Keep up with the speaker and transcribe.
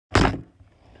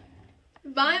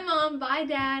Bye, Mom. Bye,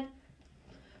 Dad.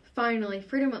 Finally,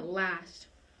 freedom at last.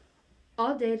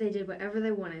 All day they did whatever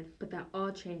they wanted, but that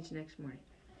all changed next morning.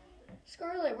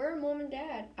 Scarlett, where are Mom and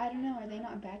Dad? I don't know. Are they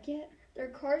not back yet? Their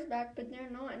car's back, but they're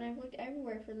not, and I've looked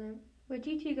everywhere for them. Would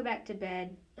you two go back to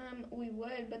bed? We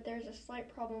would, but there's a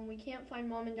slight problem. We can't find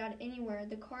Mom and Dad anywhere.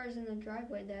 The car is in the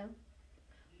driveway, though.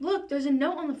 Look, there's a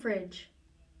note on the fridge.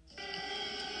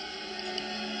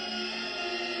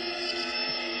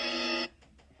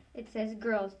 It says,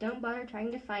 "Girls, don't bother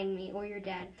trying to find me or your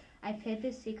dad. I've hid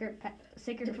this secret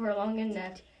for long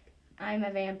enough. I'm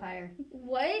a vampire."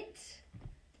 What?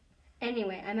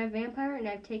 Anyway, I'm a vampire and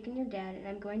I've taken your dad and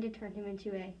I'm going to turn him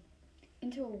into a...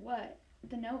 Into a what?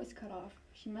 The note was cut off.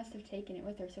 She must have taken it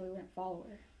with her so we wouldn't follow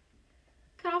her.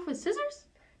 Cut off with scissors?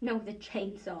 No, with a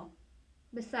chainsaw.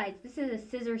 Besides, this is a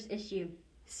scissors issue.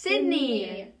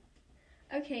 Sydney!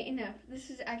 Okay, enough. This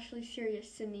is actually serious,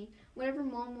 Sydney. Whatever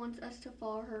Mom wants us to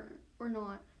follow her or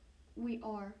not, we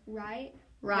are, right?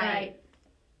 Right.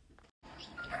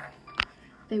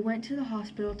 They went to the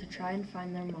hospital to try and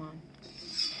find their mom.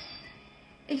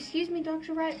 Excuse me,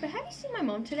 Dr. Wright, but have you seen my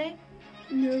mom today?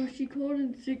 No, she called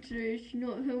in sick today. Is she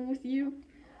not home with you?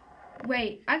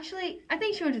 Wait, actually, I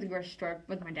think she went to the grocery store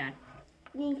with my dad.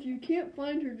 Well, if you can't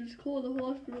find her, just call the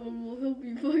hospital and we'll help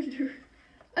you find her.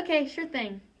 Okay, sure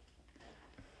thing.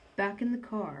 Back in the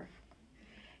car.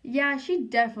 Yeah, she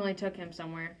definitely took him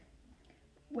somewhere.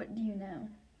 What do you know?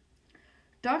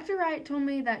 Dr. Wright told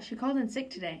me that she called in sick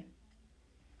today.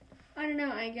 I don't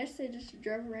know. I guess they just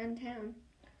drove around town.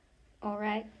 All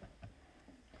right.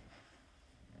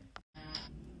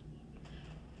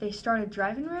 They started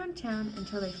driving around town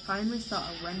until they finally saw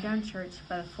a rundown church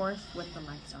by the forest with the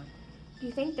lights on. Do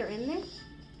you think they're in there?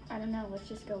 I don't know. Let's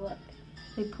just go look.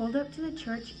 They pulled up to the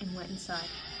church and went inside.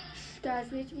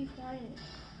 Guys, we have to be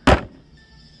quiet.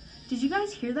 Did you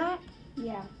guys hear that?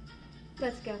 Yeah.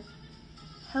 Let's go.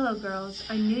 Hello, girls.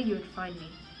 I knew you would find me.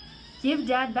 Give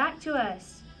Dad back to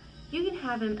us. You can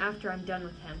have him after I'm done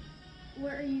with him.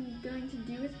 What are you going to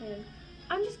do with him?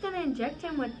 I'm just going to inject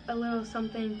him with a little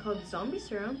something called zombie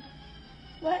serum.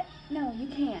 What? No, you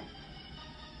can't.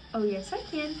 Oh, yes, I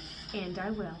can, and I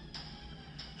will.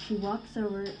 She walks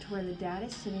over to where the dad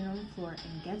is sitting on the floor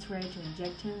and gets ready to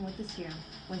inject him with the serum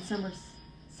when Summer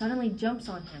suddenly jumps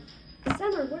on him.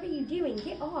 Summer, what are you doing?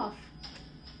 Get off.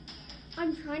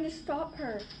 I'm trying to stop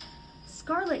her.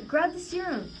 Scarlett, grab the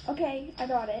serum. Okay, I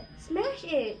got it. Smash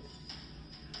it.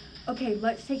 Okay,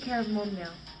 let's take care of Mom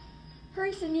now.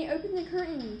 Hurry, Sydney, open the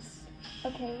curtains.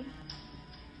 Okay.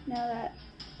 Now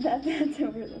that's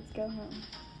over, let's go home.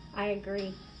 I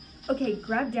agree. Okay,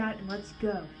 grab Dad and let's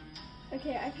go.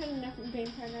 Okay, I've had enough of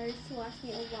vampire diaries to last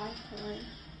me a lifetime.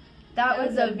 That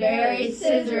was a very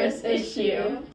Scissorsis issue.